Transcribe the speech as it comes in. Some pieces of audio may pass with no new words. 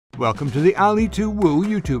Welcome to the Ali2Woo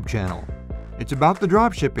YouTube channel. It's about the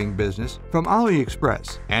dropshipping business from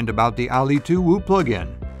AliExpress and about the Ali2Woo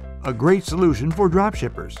plugin, a great solution for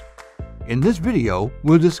dropshippers. In this video,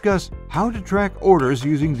 we'll discuss how to track orders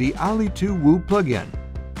using the Ali2Woo plugin.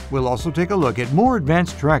 We'll also take a look at more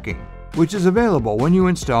advanced tracking, which is available when you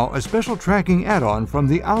install a special tracking add-on from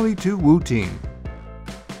the Ali2Woo team.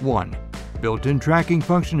 1. Built-in tracking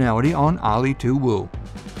functionality on Ali2Woo.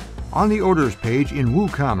 On the Orders page in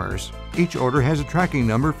WooCommerce, each order has a tracking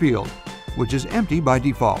number field, which is empty by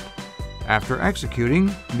default. After executing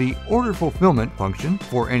the Order Fulfillment function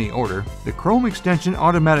for any order, the Chrome extension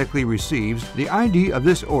automatically receives the ID of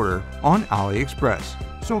this order on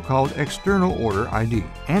AliExpress, so-called External Order ID,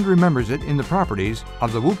 and remembers it in the properties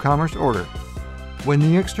of the WooCommerce order. When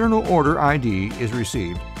the External Order ID is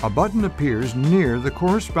received, a button appears near the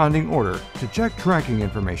corresponding order to check tracking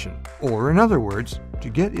information, or in other words, to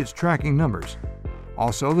get its tracking numbers.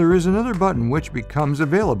 Also, there is another button which becomes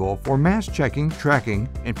available for mass checking tracking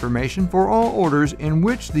information for all orders in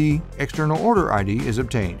which the External Order ID is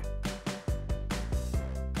obtained.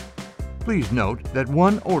 Please note that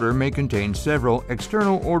one order may contain several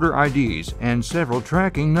External Order IDs and several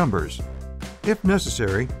tracking numbers. If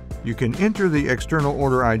necessary, you can enter the External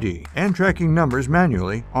Order ID and tracking numbers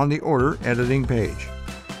manually on the Order Editing page.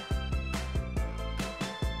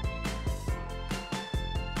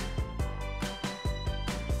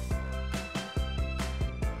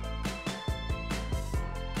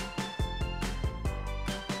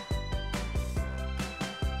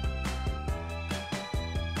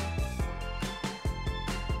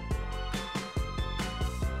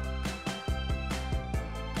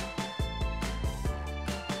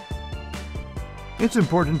 It's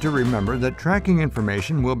important to remember that tracking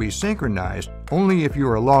information will be synchronized only if you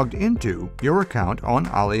are logged into your account on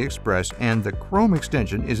AliExpress and the Chrome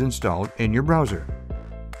extension is installed in your browser.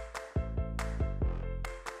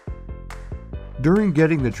 During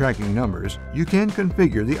getting the tracking numbers, you can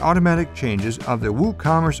configure the automatic changes of the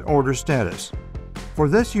WooCommerce order status. For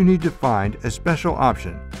this, you need to find a special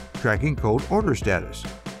option, Tracking Code Order Status.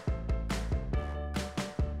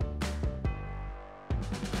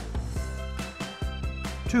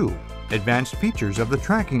 2. Advanced features of the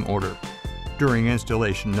tracking order. During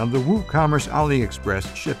installation of the WooCommerce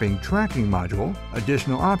AliExpress shipping tracking module,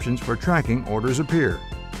 additional options for tracking orders appear.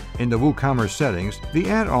 In the WooCommerce settings, the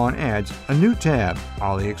add-on adds a new tab,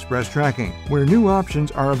 AliExpress Tracking, where new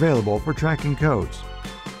options are available for tracking codes.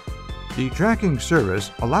 The tracking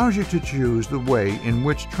service allows you to choose the way in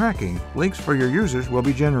which tracking links for your users will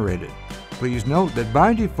be generated. Please note that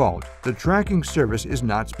by default, the tracking service is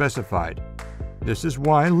not specified. This is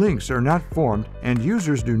why links are not formed and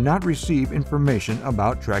users do not receive information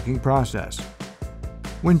about tracking process.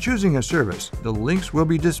 When choosing a service, the links will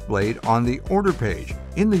be displayed on the order page,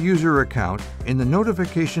 in the user account, in the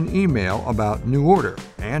notification email about new order,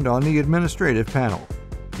 and on the administrative panel.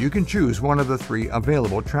 You can choose one of the three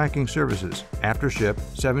available tracking services, AfterShip,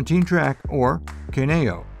 17Track, or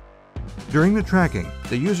Cainiao. During the tracking,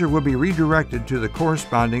 the user will be redirected to the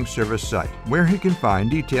corresponding service site, where he can find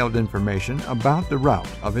detailed information about the route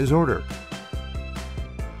of his order.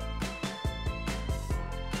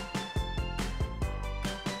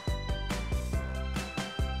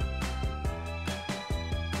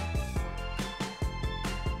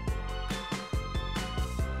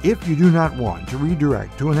 If you do not want to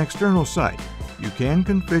redirect to an external site, you can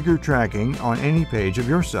configure tracking on any page of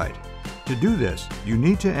your site. To do this, you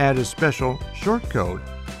need to add a special shortcode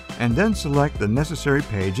and then select the necessary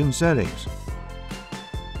page and settings.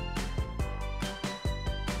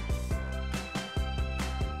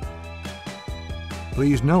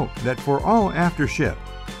 Please note that for all AfterShip,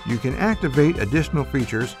 you can activate additional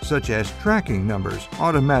features such as tracking numbers,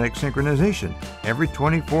 automatic synchronization every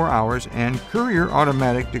 24 hours, and courier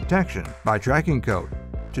automatic detection by tracking code.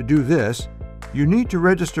 To do this, you need to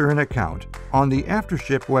register an account on the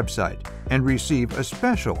AfterShip website and receive a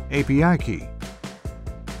special API key.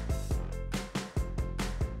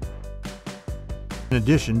 In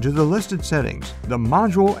addition to the listed settings, the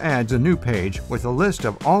module adds a new page with a list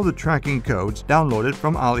of all the tracking codes downloaded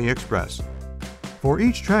from AliExpress. For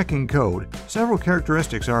each tracking code, several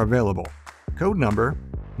characteristics are available: code number,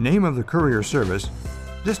 name of the courier service,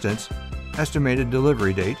 distance, estimated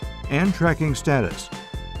delivery date, and tracking status.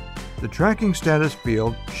 The tracking status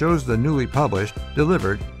field shows the newly published,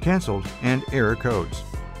 delivered, canceled, and error codes.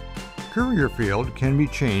 Courier field can be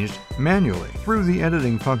changed manually through the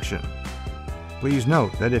editing function. Please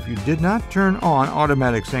note that if you did not turn on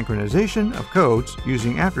automatic synchronization of codes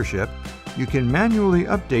using AfterShip, you can manually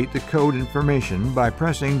update the code information by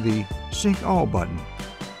pressing the Sync All button.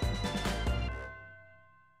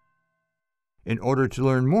 In order to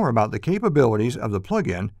learn more about the capabilities of the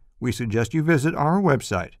plugin, we suggest you visit our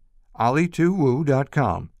website,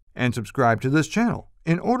 Ali2Woo.com, and subscribe to this channel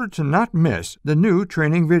in order to not miss the new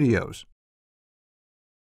training videos.